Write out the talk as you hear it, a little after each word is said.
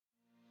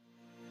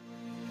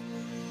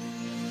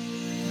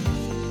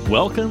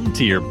Welcome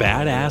to Your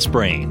Badass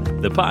Brain,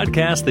 the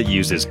podcast that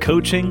uses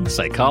coaching,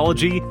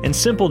 psychology, and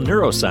simple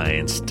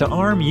neuroscience to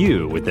arm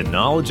you with the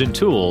knowledge and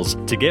tools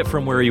to get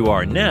from where you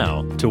are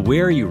now to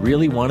where you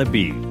really want to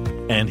be.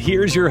 And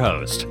here's your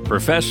host,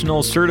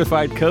 professional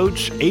certified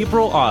coach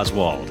April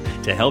Oswald,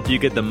 to help you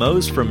get the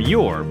most from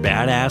your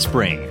badass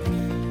brain.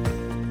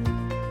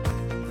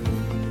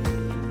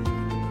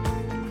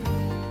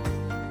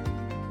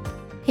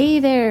 Hey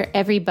there,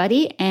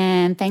 everybody,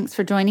 and thanks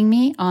for joining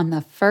me on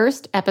the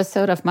first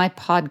episode of my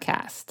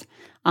podcast.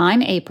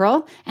 I'm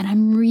April, and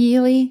I'm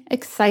really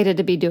excited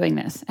to be doing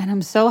this, and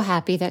I'm so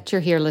happy that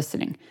you're here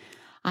listening.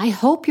 I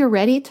hope you're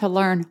ready to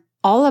learn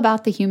all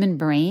about the human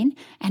brain,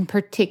 and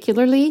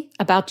particularly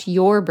about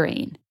your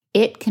brain.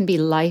 It can be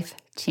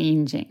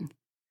life-changing.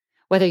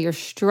 Whether you're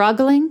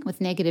struggling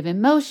with negative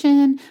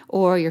emotion,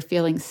 or you're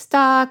feeling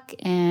stuck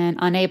and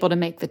unable to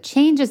make the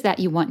changes that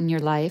you want in your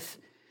life,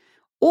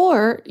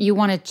 or you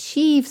want to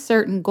achieve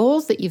certain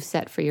goals that you've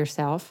set for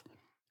yourself,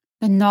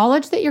 the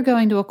knowledge that you're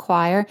going to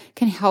acquire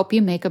can help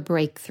you make a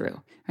breakthrough,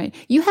 right?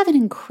 You have an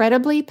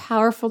incredibly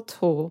powerful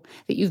tool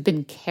that you've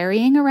been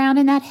carrying around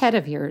in that head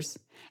of yours,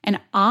 and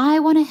I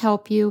want to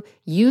help you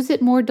use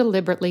it more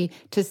deliberately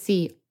to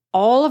see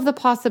all of the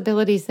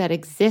possibilities that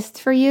exist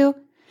for you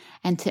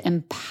and to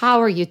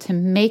empower you to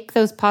make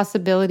those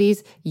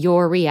possibilities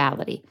your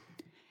reality.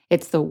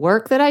 It's the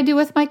work that I do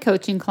with my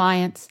coaching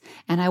clients,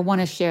 and I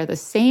want to share the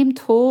same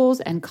tools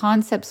and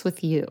concepts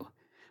with you.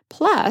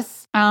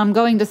 Plus, I'm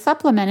going to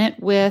supplement it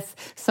with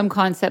some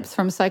concepts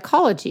from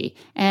psychology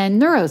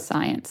and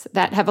neuroscience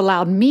that have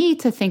allowed me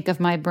to think of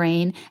my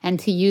brain and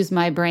to use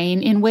my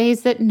brain in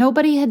ways that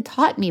nobody had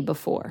taught me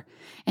before,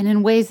 and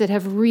in ways that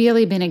have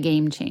really been a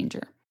game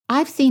changer.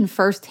 I've seen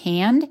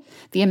firsthand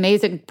the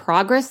amazing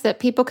progress that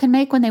people can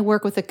make when they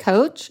work with a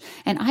coach,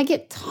 and I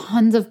get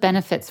tons of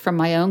benefits from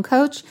my own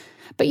coach.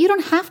 But you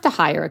don't have to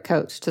hire a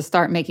coach to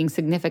start making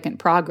significant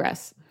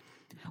progress.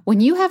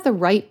 When you have the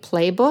right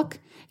playbook,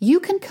 you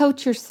can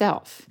coach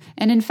yourself.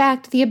 And in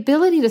fact, the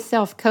ability to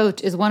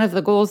self-coach is one of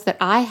the goals that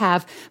I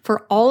have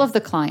for all of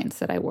the clients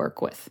that I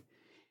work with.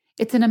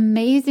 It's an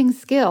amazing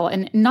skill.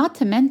 And not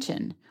to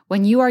mention,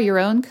 when you are your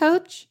own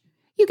coach,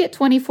 you get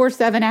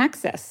 24/7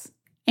 access.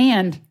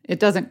 And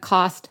it doesn't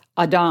cost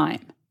a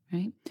dime,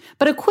 right?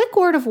 But a quick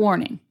word of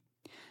warning.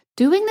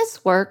 Doing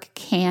this work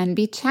can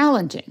be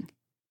challenging.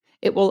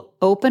 It will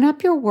open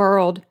up your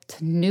world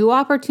to new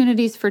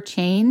opportunities for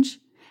change,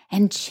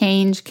 and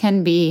change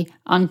can be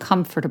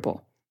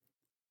uncomfortable.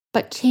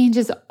 But change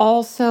is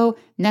also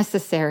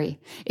necessary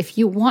if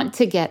you want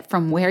to get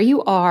from where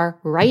you are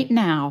right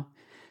now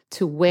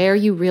to where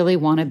you really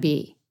want to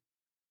be.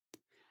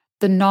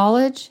 The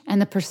knowledge and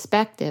the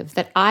perspective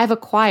that I've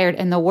acquired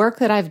and the work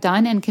that I've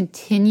done and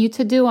continue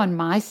to do on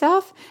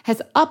myself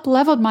has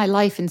up-leveled my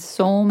life in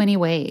so many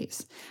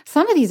ways.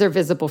 Some of these are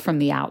visible from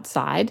the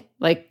outside.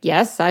 Like,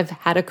 yes, I've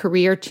had a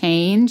career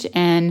change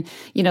and,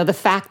 the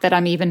fact that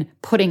I'm even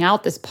putting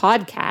out this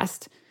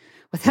podcast.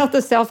 Without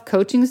the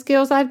self-coaching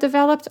skills I've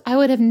developed, I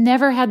would have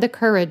never had the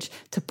courage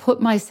to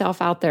put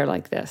myself out there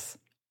like this.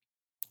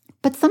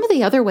 But some of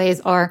the other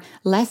ways are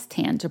less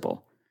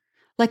tangible,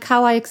 like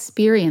how I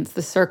experience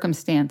the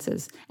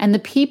circumstances and the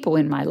people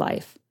in my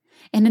life,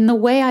 and in the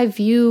way I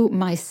view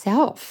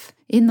myself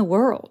in the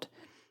world.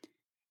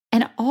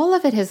 And all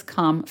of it has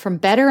come from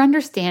better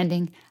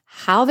understanding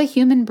how the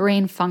human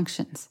brain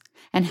functions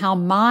and how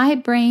my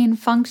brain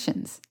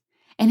functions,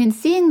 and in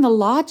seeing the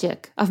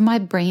logic of my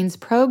brain's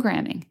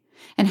programming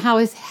and how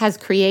it has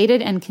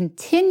created and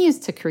continues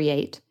to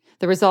create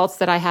the results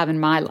that I have in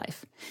my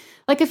life.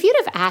 Like if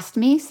you'd have asked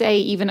me, say,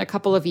 even a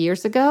couple of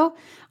years ago,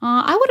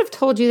 I would have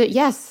told you that,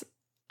 yes,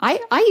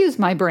 I use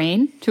my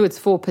brain to its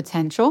full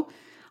potential.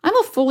 I'm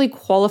a fully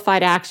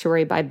qualified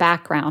actuary by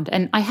background,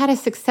 and I had a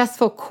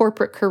successful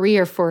corporate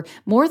career for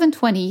more than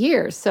 20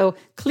 years. So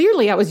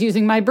clearly I was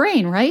using my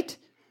brain, right?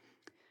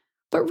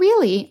 But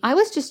really, I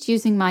was just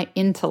using my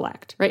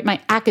intellect, right? My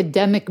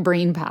academic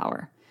brain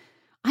power.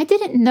 I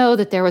didn't know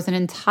that there was an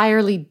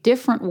entirely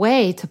different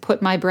way to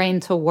put my brain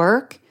to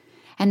work,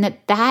 and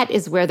that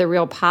is where the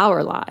real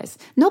power lies.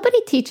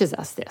 Nobody teaches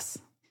us this.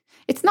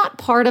 It's not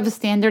part of a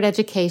standard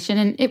education,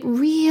 and it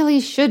really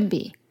should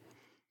be.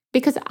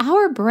 Because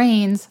our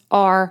brains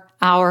are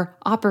our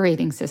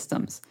operating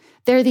systems.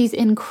 They're these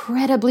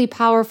incredibly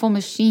powerful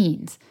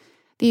machines,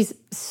 these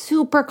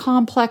super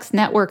complex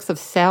networks of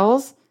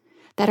cells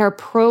that are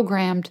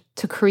programmed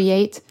to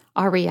create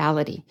our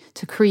reality,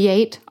 to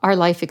create our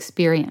life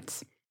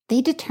experience.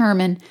 They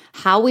determine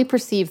how we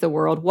perceive the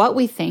world, what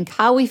we think,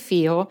 how we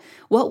feel,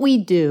 what we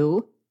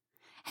do.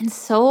 And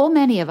so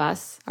many of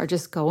us are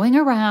just going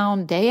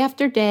around day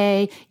after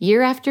day,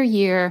 year after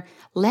year,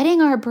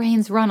 letting our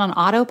brains run on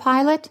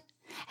autopilot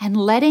and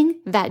letting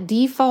that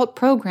default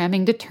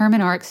programming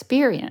determine our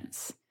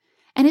experience.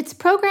 And it's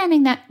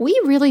programming that we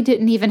really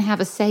didn't even have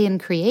a say in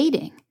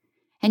creating.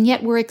 And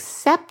yet we're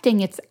accepting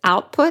its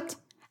output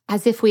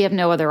as if we have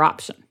no other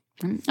option.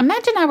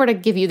 Imagine I were to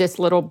give you this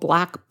little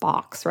black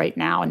box right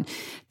now and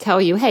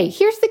tell you, hey,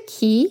 here's the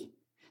key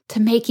to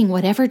making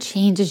whatever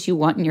changes you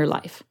want in your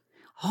life.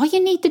 All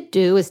you need to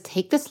do is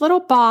take this little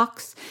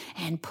box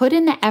and put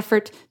in the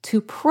effort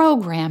to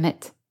program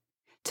it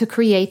to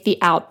create the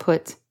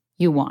output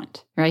you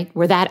want, right?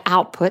 Where that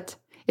output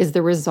is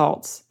the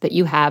results that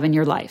you have in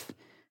your life.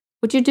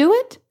 Would you do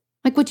it?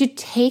 Would you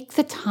take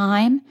the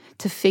time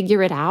to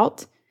figure it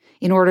out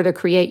in order to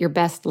create your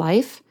best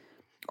life?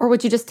 Or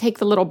would you just take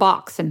the little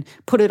box and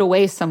put it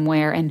away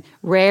somewhere and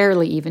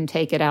rarely even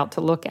take it out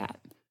to look at?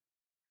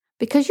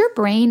 Because your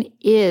brain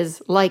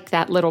is like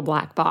that little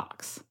black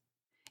box.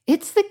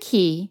 It's the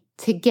key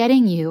to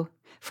getting you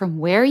from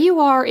where you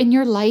are in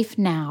your life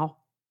now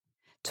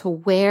to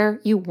where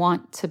you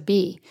want to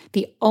be.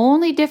 The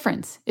only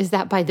difference is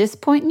that by this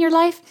point in your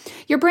life,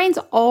 your brain's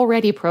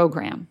already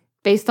programmed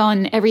based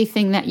on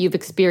everything that you've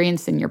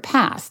experienced in your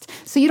past.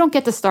 So you don't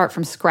get to start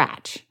from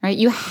scratch, right?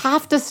 You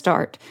have to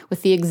start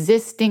with the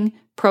existing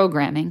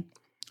programming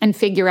and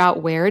figure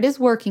out where it is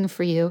working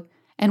for you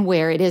and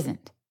where it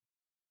isn't.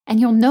 And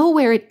you'll know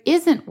where it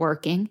isn't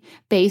working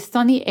based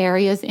on the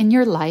areas in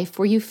your life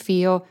where you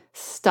feel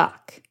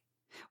stuck,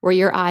 where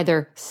you're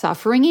either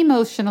suffering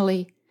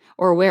emotionally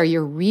or where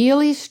you're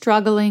really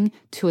struggling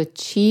to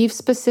achieve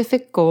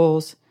specific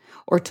goals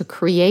or to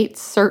create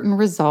certain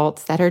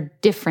results that are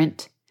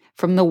different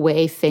from the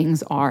way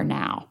things are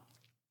now.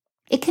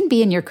 It can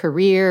be in your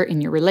career,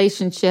 in your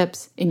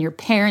relationships, in your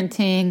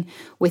parenting,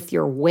 with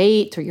your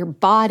weight or your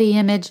body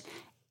image,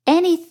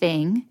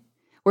 anything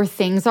where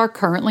things are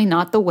currently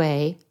not the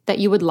way that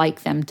you would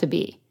like them to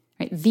be.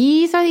 Right?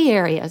 These are the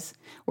areas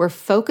where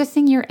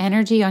focusing your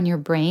energy on your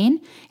brain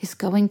is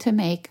going to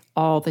make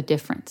all the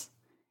difference.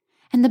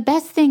 And the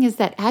best thing is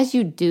that as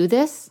you do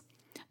this,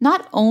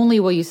 not only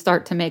will you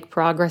start to make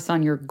progress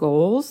on your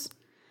goals,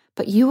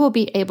 but you will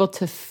be able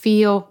to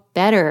feel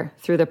better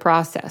through the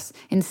process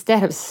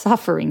instead of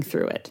suffering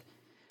through it.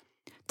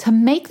 To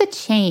make the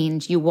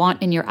change you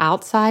want in your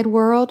outside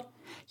world,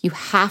 you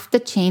have to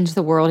change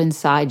the world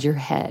inside your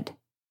head.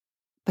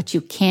 But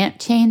you can't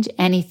change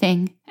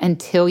anything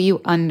until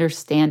you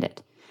understand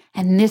it.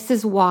 And this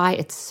is why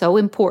it's so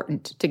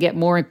important to get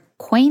more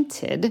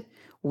acquainted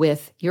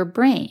with your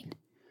brain.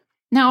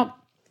 Now,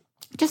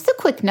 just a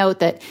quick note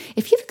that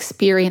if you've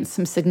experienced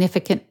some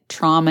significant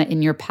trauma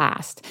in your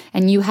past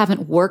and you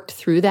haven't worked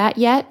through that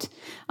yet,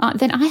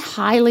 then I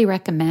highly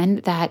recommend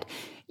that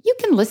you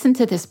can listen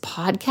to this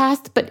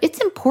podcast, but it's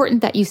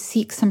important that you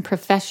seek some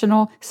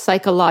professional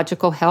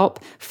psychological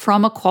help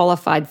from a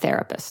qualified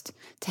therapist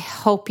to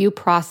help you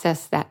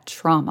process that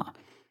trauma.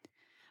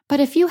 But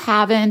if you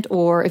haven't,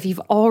 or if you've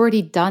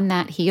already done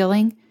that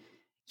healing,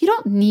 you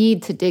don't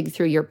need to dig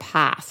through your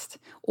past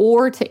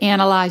or to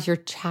analyze your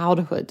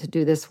childhood to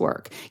do this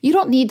work. You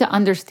don't need to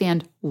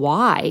understand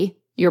why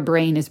your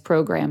brain is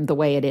programmed the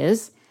way it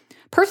is.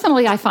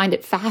 Personally, I find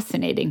it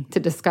fascinating to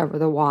discover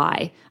the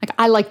why.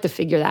 I like to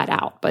figure that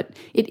out, but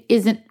it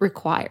isn't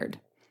required.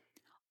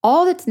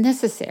 All that's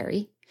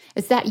necessary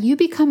is that you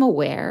become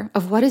aware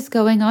of what is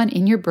going on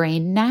in your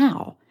brain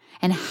now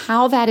and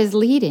how that is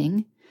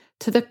leading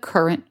to the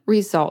current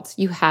results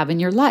you have in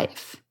your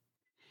life.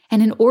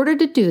 And in order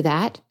to do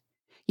that,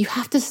 you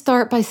have to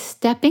start by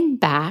stepping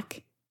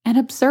back and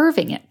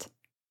observing it,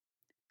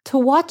 to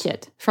watch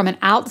it from an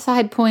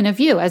outside point of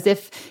view, as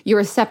if you're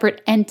a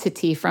separate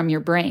entity from your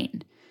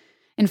brain.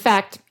 In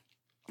fact,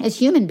 as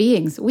human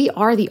beings, we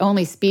are the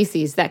only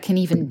species that can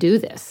even do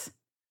this.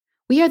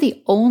 We are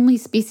the only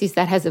species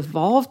that has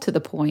evolved to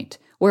the point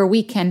where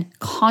we can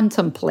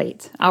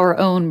contemplate our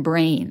own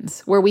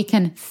brains, where we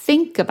can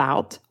think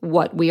about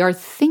what we are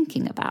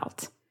thinking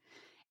about,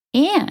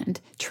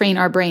 and train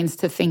our brains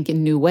to think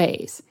in new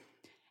ways.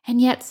 And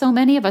yet, so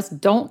many of us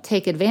don't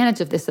take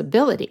advantage of this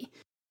ability.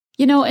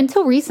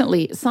 Until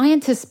recently,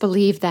 scientists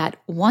believed that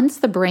once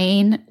the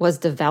brain was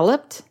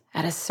developed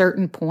at a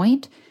certain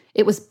point,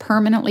 it was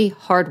permanently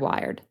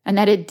hardwired and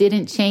that it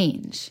didn't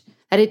change,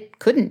 that it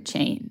couldn't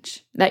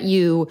change, that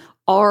you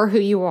are who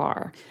you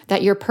are,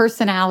 that your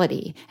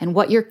personality and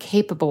what you're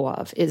capable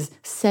of is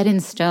set in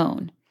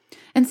stone.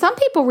 And some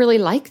people really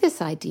like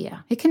this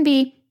idea. It can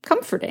be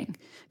comforting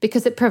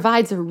because it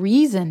provides a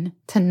reason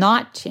to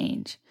not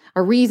change,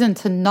 a reason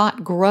to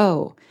not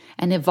grow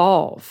and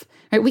evolve.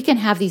 Right? We can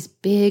have these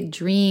big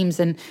dreams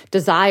and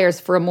desires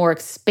for a more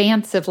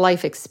expansive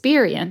life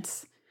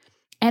experience,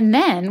 and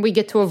then we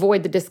get to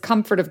avoid the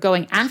discomfort of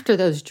going after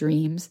those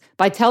dreams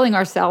by telling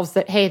ourselves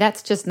that, hey,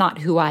 that's just not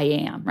who I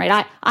am,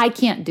 right? I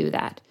can't do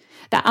that.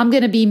 That I'm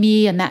going to be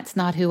me and that's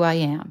not who I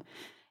am.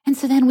 And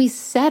so then we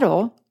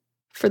settle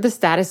for the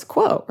status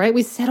quo, right?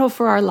 We settle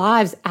for our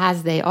lives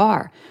as they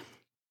are.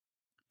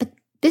 But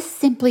this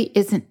simply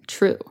isn't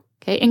true.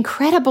 Okay?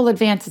 Incredible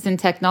advances in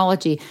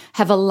technology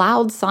have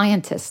allowed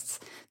scientists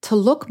to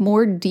look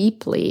more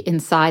deeply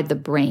inside the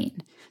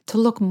brain, to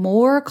look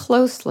more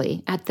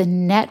closely at the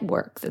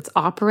network that's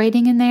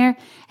operating in there,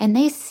 and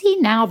they see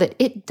now that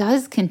it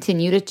does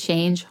continue to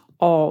change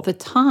all the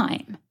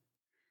time.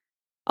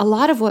 A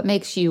lot of what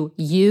makes you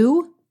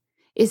you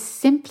is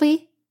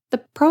simply the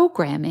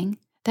programming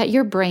that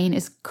your brain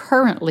is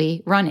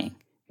currently running,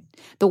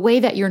 the way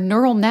that your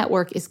neural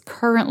network is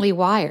currently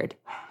wired.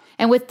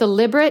 And with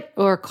deliberate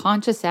or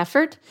conscious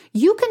effort,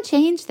 you can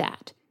change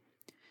that.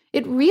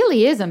 It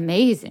really is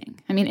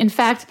amazing. I mean, in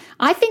fact,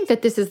 I think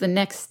that this is the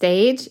next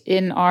stage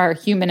in our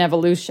human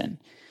evolution.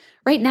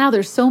 Right now,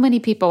 there's so many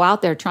people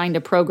out there trying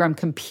to program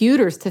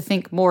computers to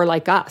think more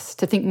like us,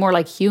 to think more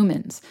like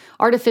humans.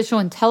 Artificial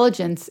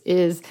intelligence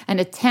is an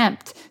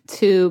attempt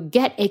to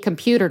get a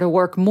computer to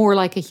work more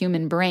like a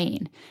human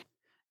brain.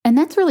 And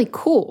that's really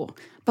cool.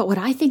 But what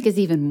I think is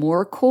even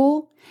more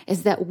cool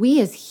is that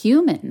we as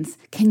humans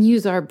can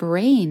use our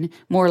brain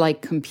more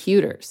like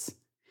computers.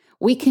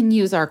 We can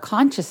use our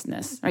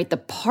consciousness, right? The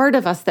part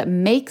of us that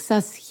makes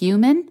us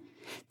human,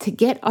 to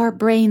get our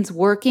brains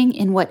working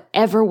in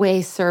whatever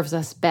way serves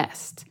us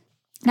best.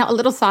 Now, a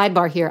little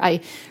sidebar here.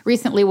 I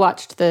recently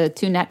watched the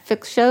 2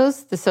 Netflix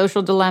shows, The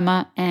Social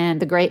Dilemma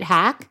and The Great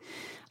Hack.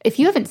 If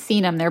you haven't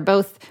seen them, they're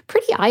both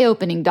pretty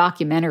eye-opening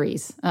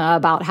documentaries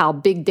about how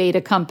big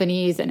data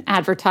companies and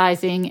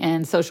advertising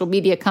and social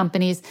media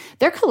companies,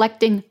 they're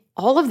collecting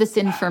all of this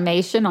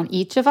information on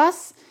each of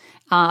us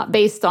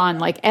based on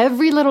like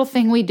every little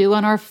thing we do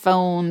on our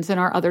phones and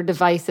our other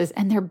devices.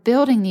 And they're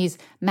building these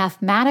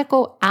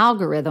mathematical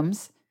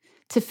algorithms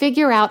to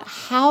figure out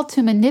how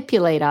to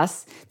manipulate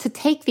us to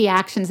take the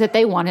actions that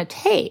they want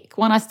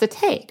us to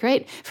take,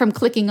 right? From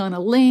clicking on a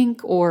link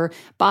or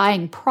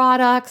buying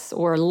products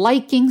or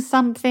liking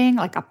something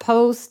like a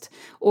post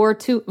or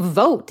to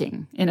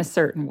voting in a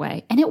certain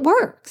way. And it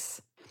works.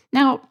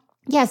 Now,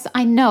 yes,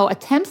 I know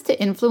attempts to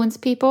influence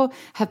people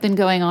have been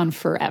going on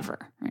forever,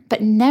 right?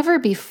 But never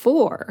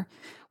before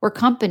were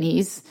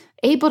companies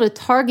able to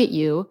target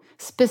you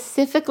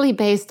specifically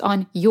based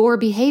on your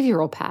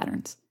behavioral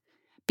patterns,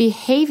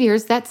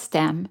 behaviors that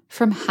stem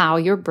from how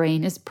your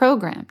brain is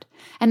programmed.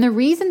 And the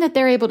reason that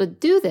they're able to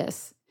do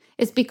this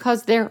is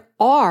because there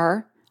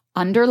are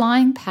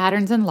underlying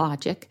patterns and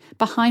logic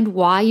behind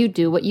why you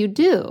do what you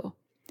do.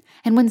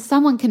 And when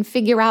someone can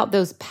figure out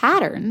those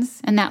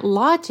patterns and that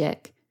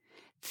logic,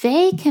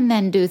 they can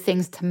then do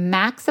things to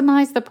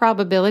maximize the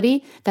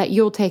probability that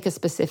you'll take a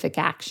specific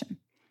action.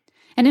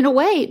 And in a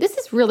way, this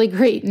is really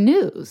great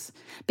news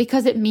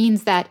because it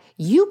means that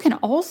you can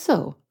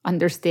also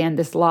understand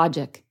this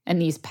logic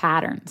and these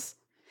patterns.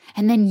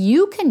 And then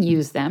you can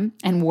use them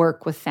and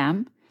work with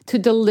them to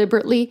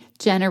deliberately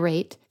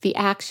generate the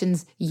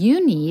actions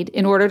you need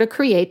in order to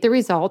create the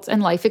results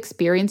and life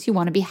experience you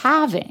want to be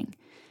having.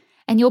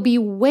 And you'll be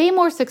way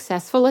more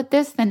successful at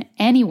this than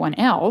anyone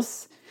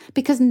else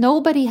because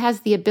nobody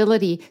has the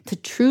ability to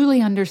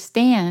truly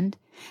understand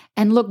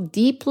and look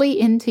deeply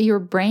into your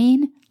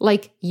brain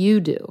like you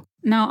do.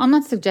 Now, I'm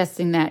not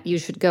suggesting that you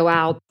should go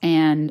out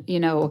and,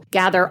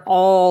 gather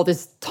all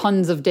this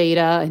tons of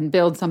data and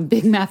build some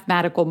big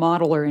mathematical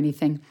model or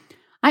anything.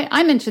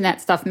 I mention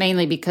that stuff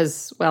mainly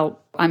because,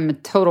 I'm a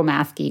total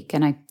math geek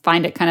and I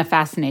find it kind of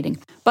fascinating.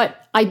 But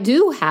I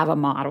do have a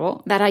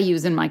model that I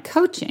use in my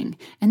coaching.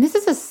 And this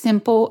is a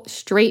simple,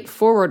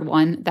 straightforward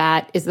one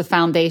that is the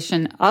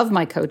foundation of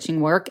my coaching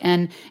work.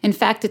 And in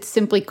fact, it's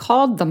simply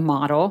called the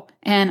model.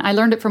 And I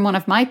learned it from one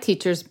of my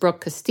teachers,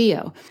 Brooke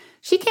Castillo.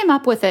 She came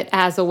up with it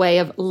as a way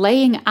of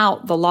laying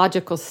out the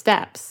logical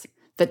steps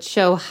that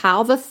show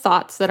how the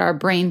thoughts that our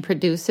brain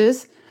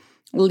produces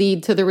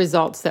lead to the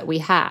results that we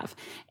have.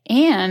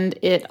 And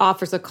it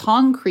offers a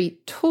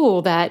concrete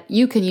tool that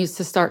you can use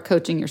to start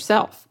coaching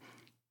yourself.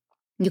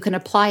 You can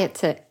apply it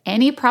to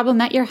any problem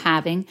that you're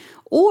having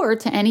or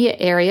to any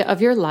area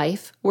of your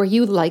life where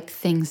you like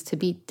things to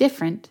be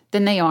different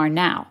than they are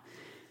now.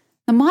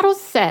 The model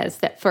says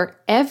that for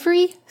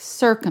every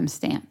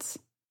circumstance,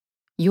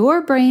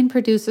 your brain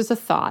produces a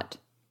thought.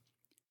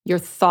 Your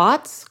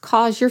thoughts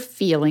cause your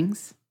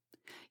feelings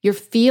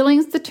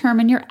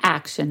determine your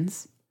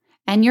actions,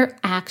 and your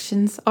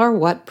actions are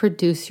what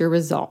produce your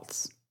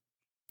results.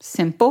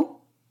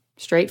 Simple,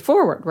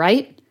 straightforward,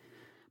 right?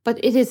 But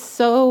it is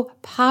so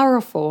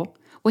powerful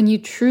when you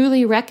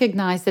truly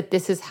recognize that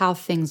this is how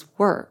things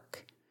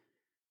work.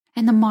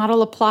 And the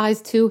model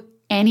applies to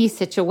any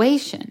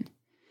situation.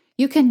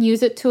 You can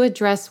use it to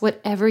address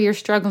whatever you're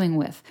struggling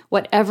with,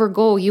 whatever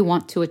goal you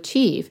want to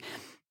achieve.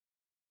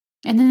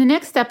 And in the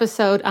next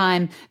episode,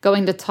 I'm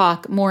going to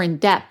talk more in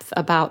depth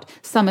about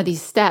some of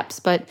these steps.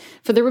 But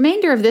for the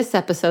remainder of this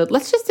episode,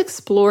 let's just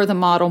explore the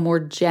model more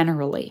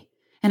generally.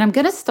 And I'm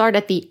going to start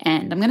at the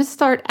end. I'm going to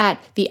start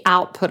at the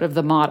output of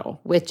the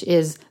model, which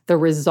is the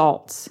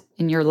results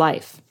in your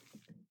life.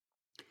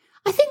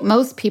 I think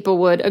most people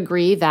would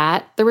agree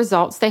that the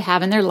results they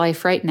have in their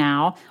life right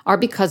now are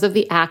because of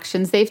the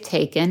actions they've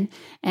taken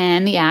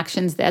and the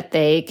actions that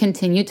they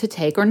continue to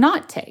take or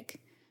not take.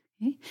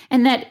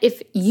 And that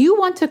if you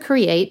want to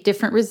create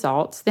different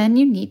results, then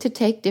you need to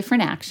take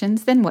different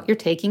actions than what you're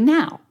taking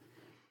now.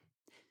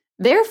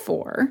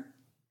 Therefore,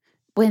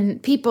 when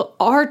people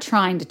are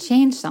trying to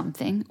change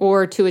something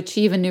or to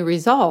achieve a new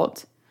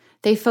result,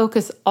 they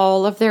focus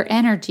all of their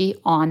energy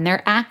on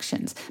their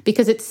actions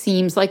because it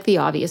seems like the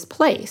obvious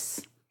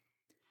place.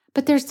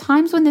 But there's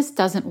times when this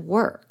doesn't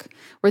work,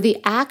 where the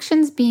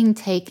actions being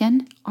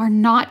taken are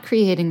not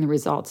creating the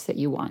results that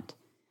you want,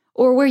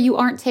 or where you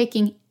aren't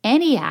taking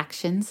any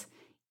actions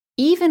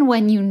even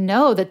when you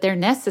know that they're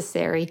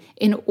necessary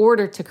in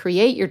order to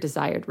create your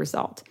desired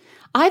result.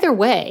 Either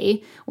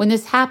way, when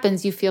this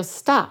happens, you feel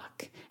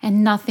stuck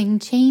and nothing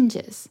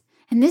changes.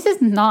 And this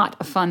is not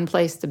a fun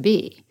place to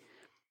be.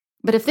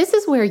 But if this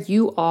is where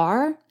you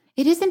are,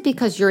 it isn't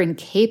because you're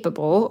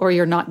incapable or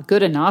you're not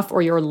good enough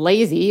or you're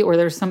lazy or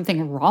there's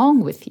something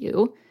wrong with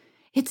you.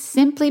 It's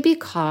simply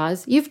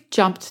because you've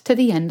jumped to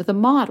the end of the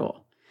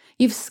model.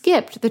 You've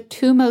skipped the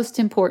two most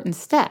important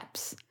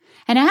steps.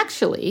 And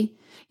actually,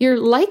 you're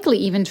likely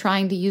even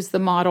trying to use the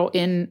model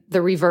in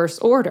the reverse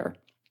order.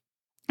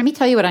 Let me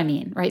tell you what I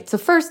mean, right? So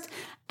first,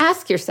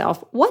 ask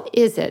yourself, what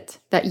is it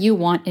that you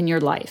want in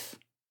your life?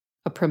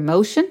 A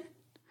promotion?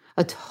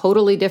 A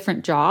totally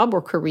different job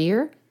or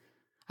career?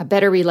 A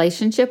better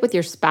relationship with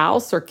your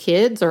spouse or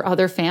kids or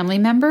other family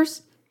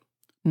members?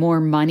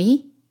 More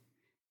money?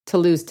 To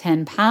lose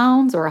 10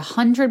 pounds or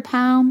 100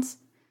 pounds?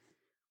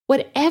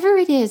 Whatever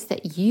it is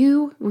that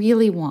you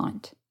really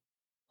want,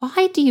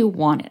 why do you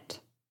want it?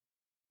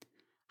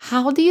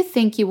 How do you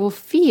think you will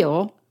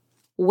feel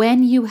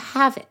when you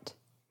have it?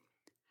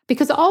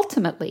 Because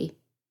ultimately,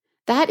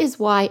 that is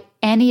why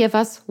any of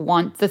us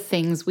want the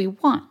things we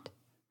want,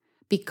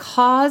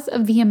 because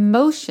of the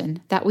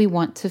emotion that we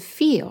want to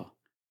feel.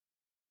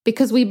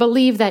 Because we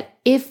believe that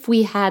if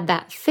we had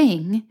that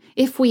thing,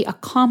 if we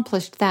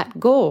accomplished that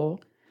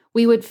goal,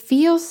 we would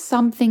feel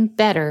something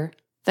better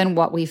than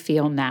what we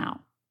feel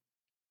now.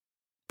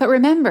 But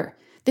remember,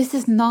 this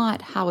is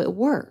not how it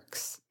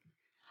works.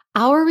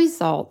 Our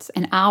results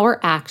and our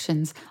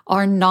actions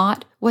are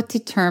not what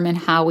determine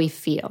how we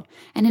feel.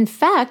 And in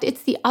fact,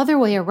 it's the other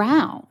way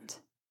around.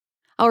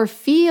 Our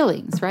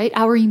feelings, right?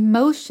 Our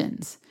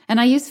emotions,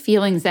 and I use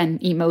feelings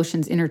and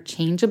emotions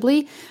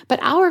interchangeably, but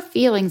our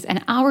feelings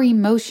and our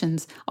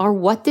emotions are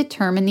what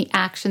determine the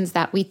actions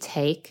that we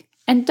take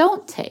and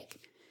don't take.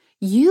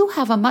 You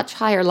have a much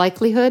higher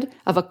likelihood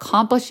of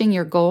accomplishing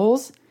your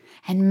goals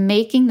and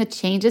making the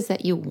changes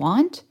that you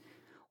want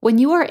when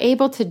you are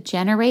able to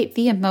generate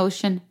the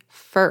emotion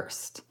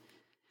first.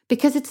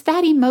 Because it's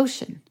that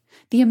emotion,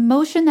 the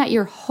emotion that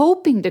you're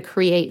hoping to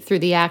create through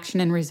the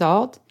action and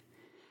result,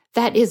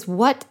 that is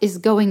what is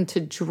going to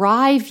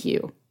drive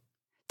you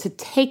to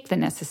take the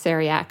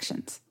necessary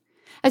actions.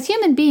 As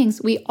human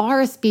beings, we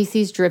are a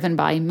species driven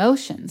by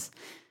emotions.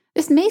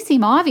 This may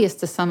seem obvious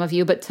to some of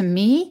you, but to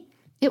me,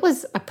 it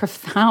was a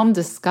profound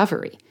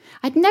discovery.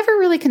 I'd never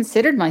really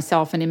considered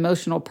myself an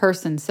emotional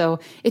person, so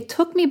it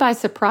took me by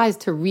surprise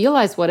to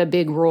realize what a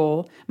big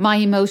role my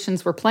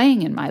emotions were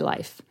playing in my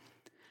life.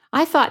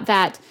 I thought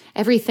that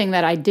everything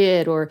that I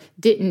did or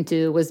didn't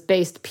do was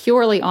based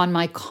purely on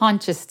my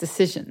conscious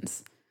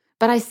decisions.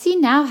 But I see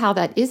now how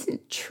that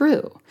isn't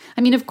true.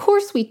 I mean, of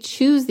course, we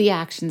choose the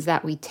actions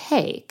that we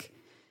take,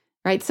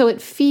 right? So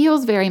it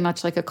feels very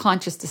much like a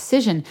conscious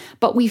decision,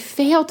 but we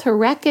fail to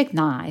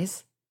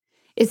recognize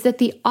is that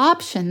the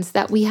options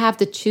that we have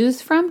to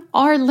choose from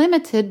are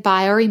limited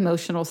by our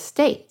emotional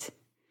state.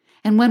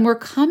 And when we're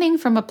coming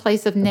from a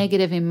place of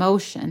negative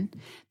emotion,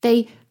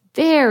 they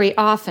very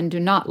often do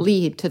not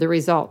lead to the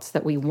results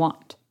that we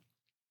want.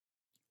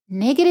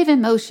 Negative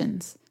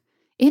emotions,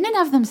 in and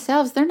of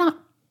themselves, they're not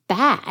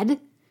bad,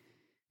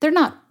 they're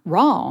not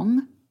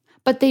wrong,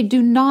 but they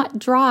do not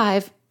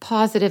drive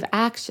positive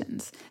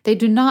actions. They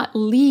do not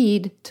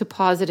lead to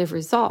positive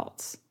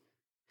results.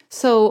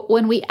 So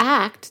when we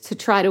act to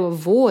try to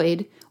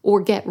avoid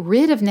or get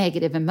rid of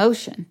negative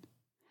emotion,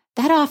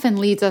 that often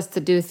leads us to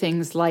do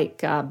things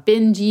like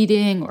binge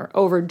eating or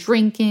over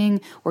drinking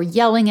or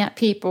yelling at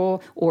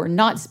people or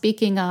not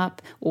speaking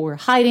up or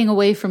hiding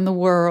away from the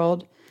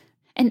world.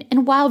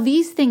 And while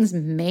these things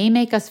may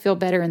make us feel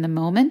better in the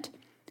moment,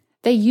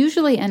 they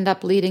usually end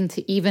up leading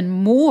to even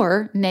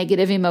more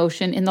negative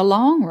emotion in the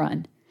long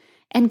run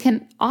and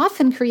can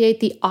often create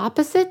the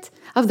opposite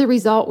of the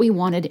result we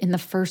wanted in the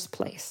first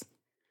place.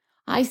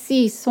 I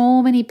see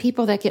so many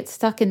people that get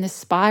stuck in this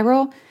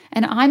spiral,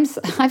 and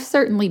I've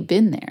certainly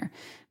been there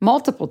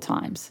multiple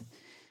times.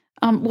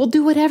 We'll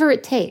do whatever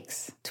it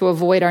takes to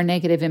avoid our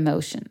negative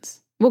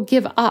emotions. We'll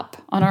give up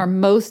on our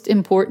most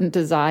important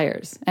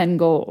desires and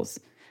goals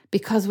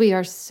because we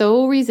are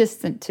so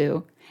resistant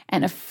to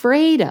and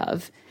afraid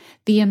of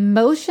the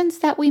emotions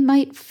that we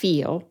might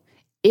feel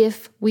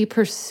if we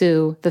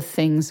pursue the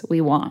things we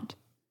want.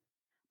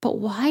 But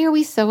why are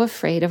we so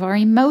afraid of our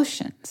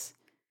emotions?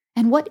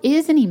 And what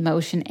is an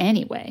emotion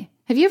anyway?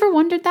 Have you ever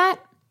wondered that?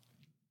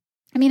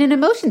 I mean, an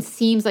emotion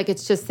seems like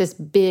it's just this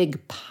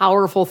big,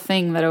 powerful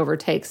thing that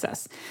overtakes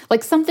us,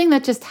 like something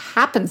that just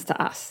happens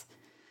to us,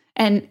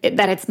 and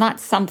that it's not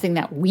something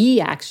that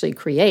we actually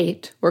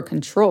create or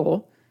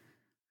control.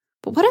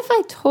 But what if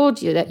I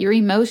told you that your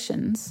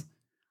emotions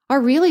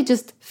are really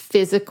just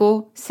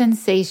physical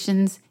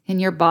sensations in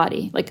your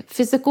body, like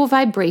physical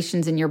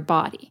vibrations in your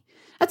body?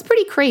 That's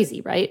pretty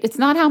crazy, right? It's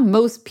not how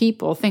most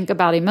people think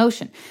about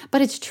emotion,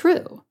 but it's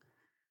true.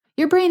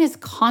 Your brain is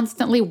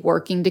constantly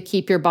working to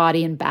keep your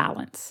body in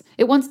balance.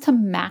 It wants to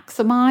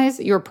maximize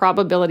your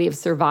probability of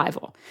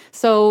survival.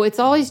 So it's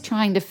always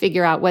trying to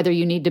figure out whether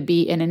you need to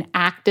be in an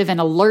active and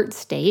alert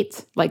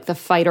state, like the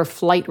fight or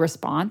flight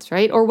response,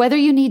 right? Or whether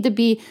you need to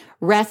be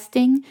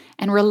resting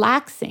and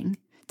relaxing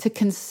to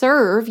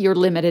conserve your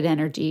limited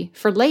energy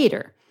for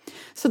later.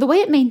 So the way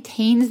it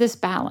maintains this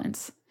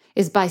balance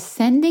is by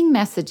sending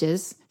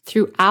messages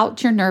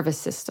throughout your nervous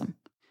system,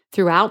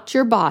 throughout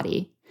your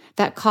body,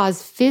 that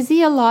cause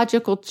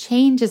physiological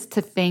changes to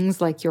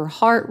things like your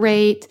heart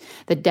rate,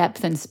 the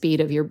depth and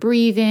speed of your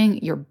breathing,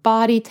 your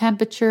body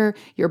temperature,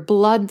 your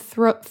blood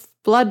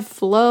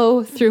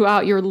flow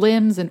throughout your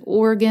limbs and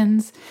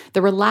organs,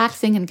 the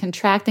relaxing and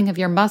contracting of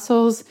your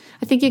muscles.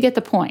 I think you get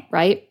the point,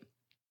 right?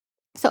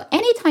 So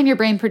anytime your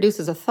brain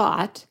produces a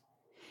thought,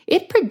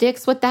 it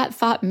predicts what that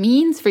thought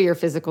means for your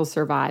physical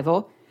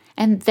survival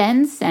and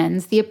then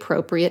sends the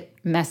appropriate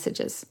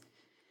messages.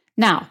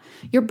 Now,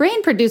 your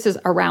brain produces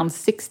around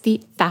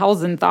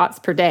 60,000 thoughts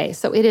per day,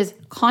 so it is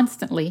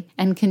constantly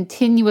and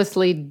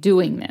continuously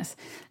doing this.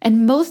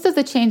 And most of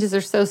the changes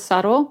are so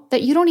subtle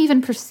that you don't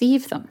even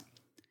perceive them.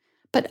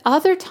 But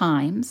other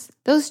times,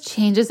 those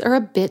changes are a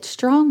bit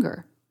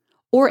stronger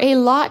or a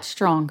lot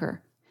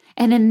stronger.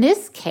 And in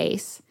this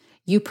case,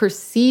 you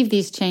perceive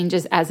these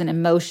changes as an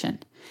emotion.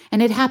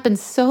 And it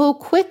happens so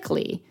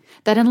quickly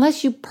that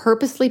unless you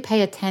purposely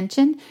pay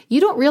attention, you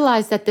don't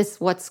realize that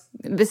this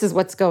is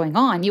what's going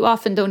on. You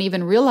often don't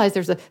even realize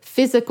there's a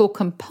physical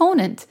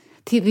component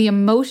to the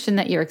emotion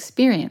that you're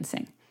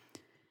experiencing.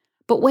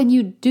 But when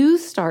you do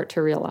start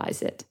to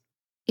realize it,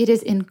 it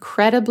is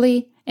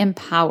incredibly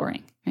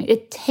empowering.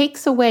 It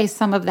takes away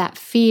some of that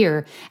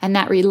fear and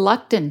that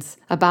reluctance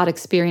about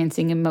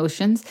experiencing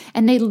emotions,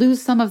 and they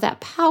lose some of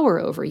that power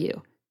over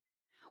you.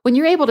 When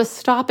you're able to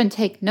stop and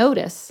take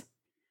notice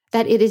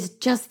that it is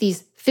just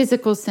these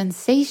physical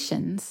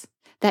sensations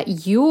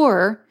that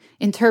you're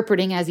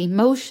interpreting as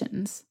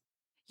emotions,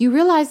 you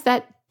realize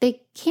that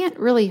they can't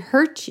really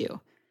hurt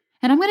you.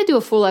 And I'm going to do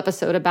a full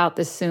episode about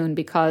this soon,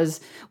 because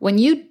when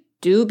you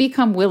do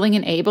become willing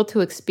and able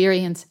to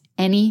experience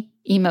any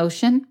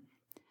emotion,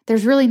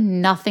 there's really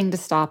nothing to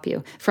stop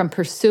you from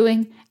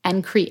pursuing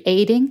and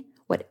creating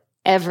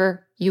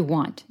whatever you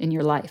want in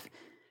your life.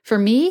 For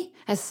me,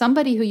 as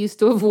somebody who used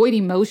to avoid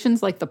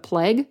emotions like the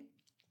plague,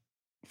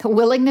 the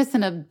willingness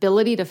and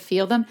ability to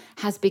feel them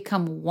has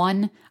become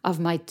one of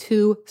my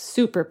 2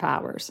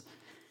 superpowers.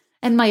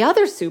 And my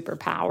other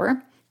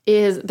superpower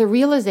is the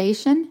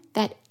realization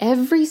that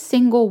every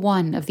single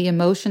one of the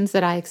emotions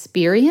that I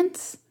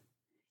experience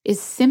is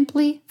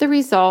simply the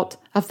result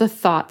of the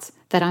thoughts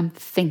that I'm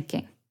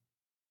thinking.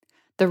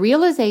 The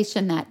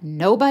realization that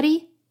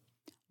nobody,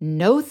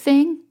 no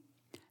thing,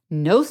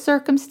 no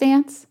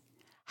circumstance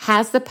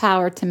has the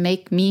power to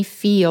make me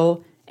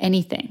feel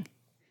anything.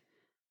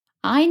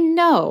 I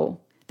know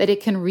that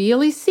it can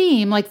really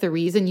seem like the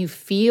reason you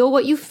feel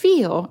what you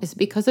feel is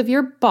because of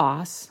your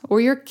boss or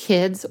your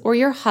kids or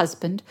your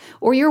husband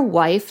or your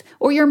wife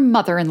or your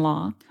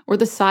mother-in-law or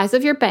the size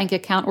of your bank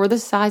account or the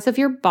size of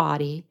your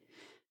body.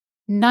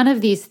 None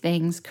of these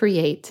things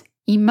create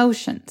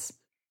emotions.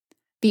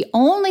 The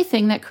only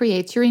thing that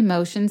creates your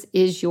emotions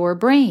is your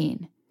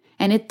brain,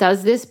 and it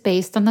does this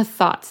based on the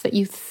thoughts that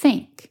you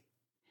think.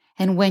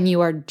 And when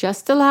you are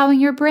just allowing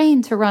your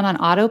brain to run on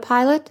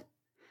autopilot,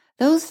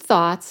 those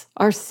thoughts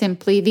are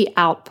simply the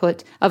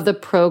output of the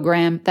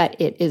program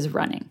that it is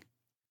running.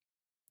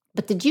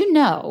 But did you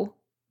know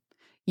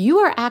you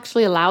are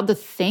actually allowed to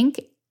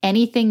think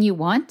anything you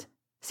want?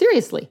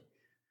 Seriously,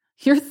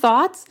 your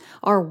thoughts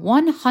are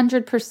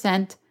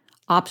 100%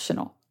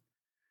 optional.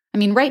 I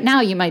mean, right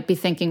now you might be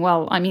thinking,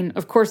 well,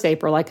 of course,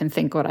 April, I can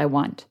think what I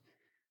want.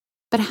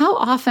 But how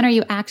often are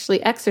you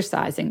actually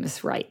exercising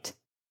this right?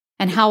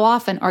 And how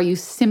often are you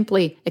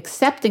simply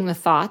accepting the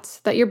thoughts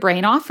that your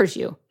brain offers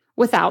you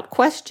without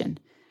question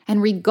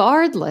and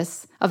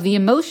regardless of the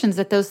emotions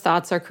that those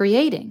thoughts are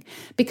creating?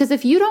 Because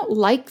if you don't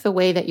like the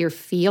way that you're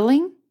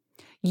feeling,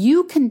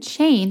 you can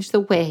change the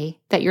way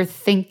that you're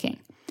thinking.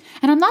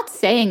 And I'm not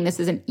saying this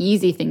is an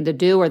easy thing to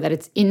do or that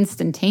it's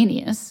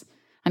instantaneous.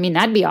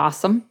 That'd be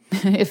awesome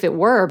if it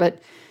were,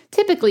 but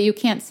typically you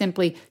can't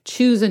simply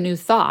choose a new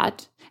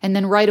thought and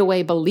then right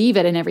away believe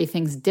it and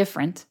everything's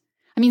different.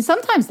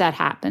 Sometimes that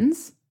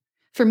happens.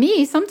 For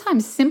me,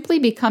 sometimes simply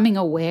becoming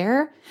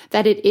aware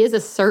that it is a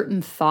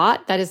certain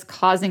thought that is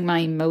causing my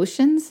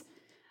emotions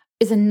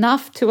is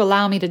enough to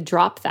allow me to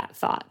drop that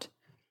thought.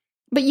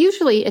 But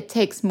usually it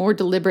takes more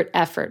deliberate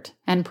effort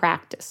and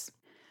practice.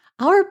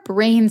 Our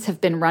brains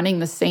have been running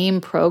the same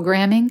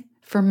programming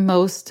for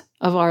most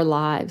of our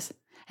lives,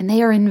 and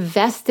they are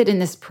invested in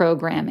this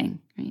programming,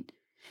 right?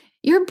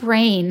 Your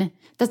brain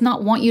does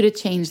not want you to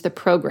change the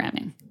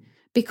programming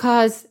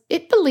because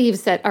it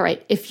believes that, all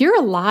right, if you're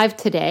alive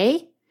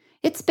today,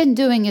 it's been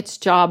doing its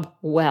job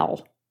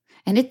well,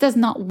 and it does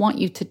not want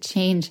you to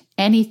change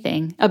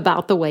anything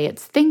about the way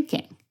it's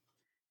thinking.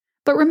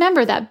 But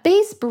remember that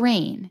base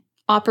brain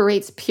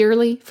operates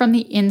purely from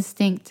the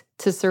instinct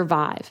to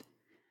survive.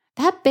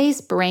 That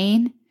base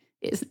brain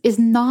is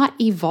not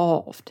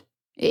evolved.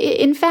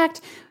 In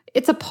fact,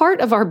 it's a part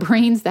of our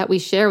brains that we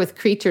share with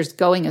creatures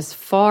going as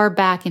far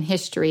back in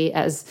history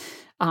as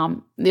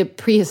the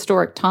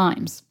prehistoric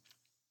times.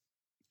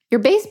 Your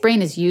base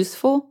brain is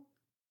useful,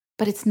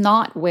 but it's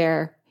not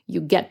where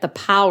you get the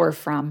power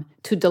from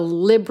to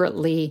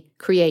deliberately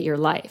create your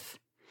life.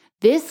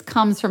 This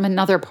comes from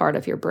another part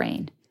of your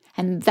brain,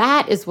 and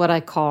that is what I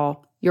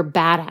call your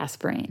badass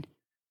brain.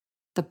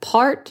 The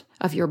part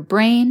of your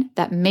brain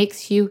that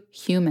makes you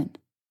human.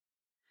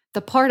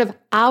 The part of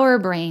our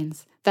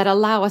brains that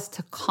allow us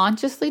to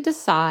consciously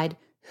decide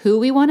who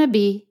we want to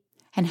be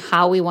and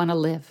how we want to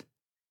live.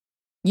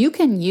 You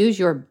can use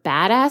your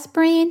badass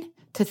brain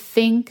to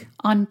think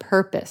on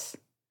purpose,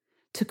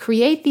 to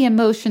create the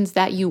emotions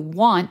that you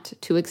want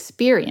to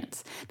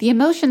experience, the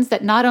emotions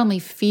that not only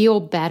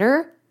feel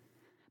better,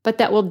 but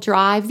that will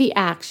drive the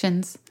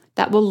actions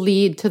that will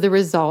lead to the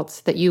results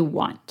that you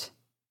want.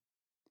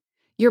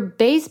 Your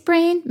base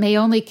brain may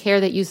only care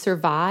that you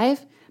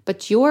survive,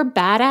 but your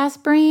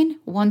badass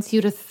brain wants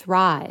you to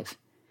thrive.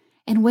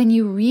 And when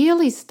you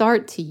really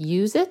start to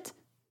use it,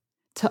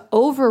 to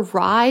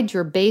override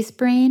your base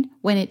brain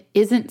when it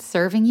isn't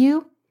serving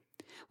you,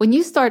 when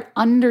you start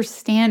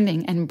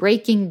understanding and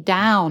breaking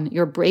down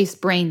your base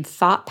brain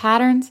thought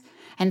patterns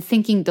and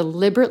thinking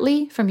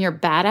deliberately from your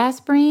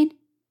badass brain,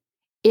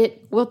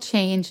 it will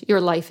change your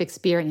life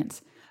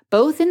experience,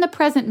 both in the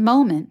present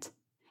moment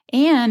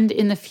and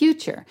in the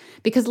future.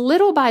 Because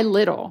little by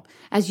little,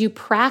 as you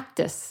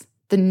practice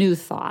the new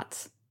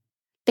thoughts,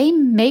 they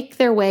make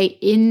their way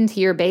into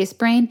your base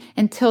brain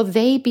until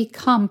they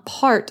become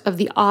part of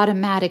the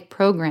automatic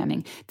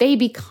programming. They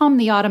become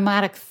the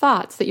automatic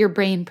thoughts that your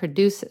brain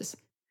produces.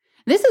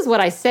 This is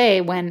what I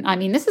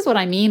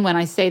mean when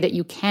I say that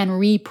you can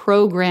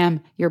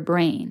reprogram your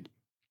brain.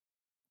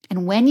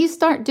 And when you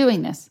start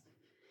doing this,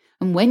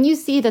 and when you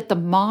see that the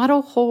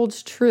model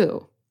holds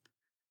true,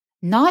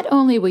 not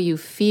only will you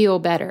feel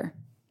better,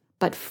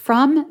 but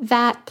from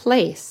that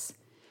place,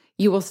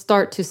 you will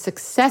start to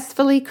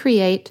successfully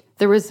create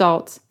the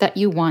results that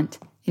you want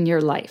in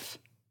your life.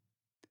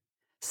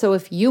 So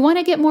if you want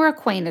to get more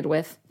acquainted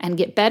with and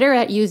get better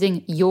at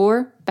using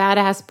your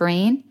badass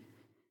brain,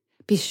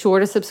 be sure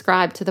to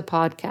subscribe to the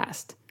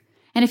podcast.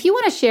 And if you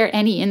want to share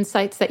any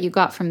insights that you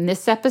got from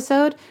this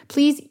episode,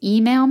 please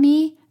email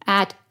me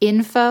at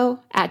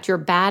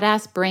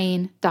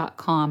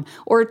info@yourbadassbrain.com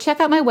or check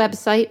out my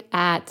website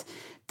at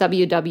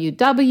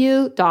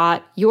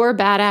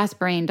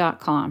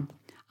www.yourbadassbrain.com.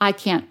 I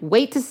can't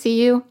wait to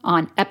see you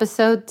on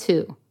episode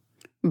 2.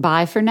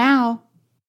 Bye for now.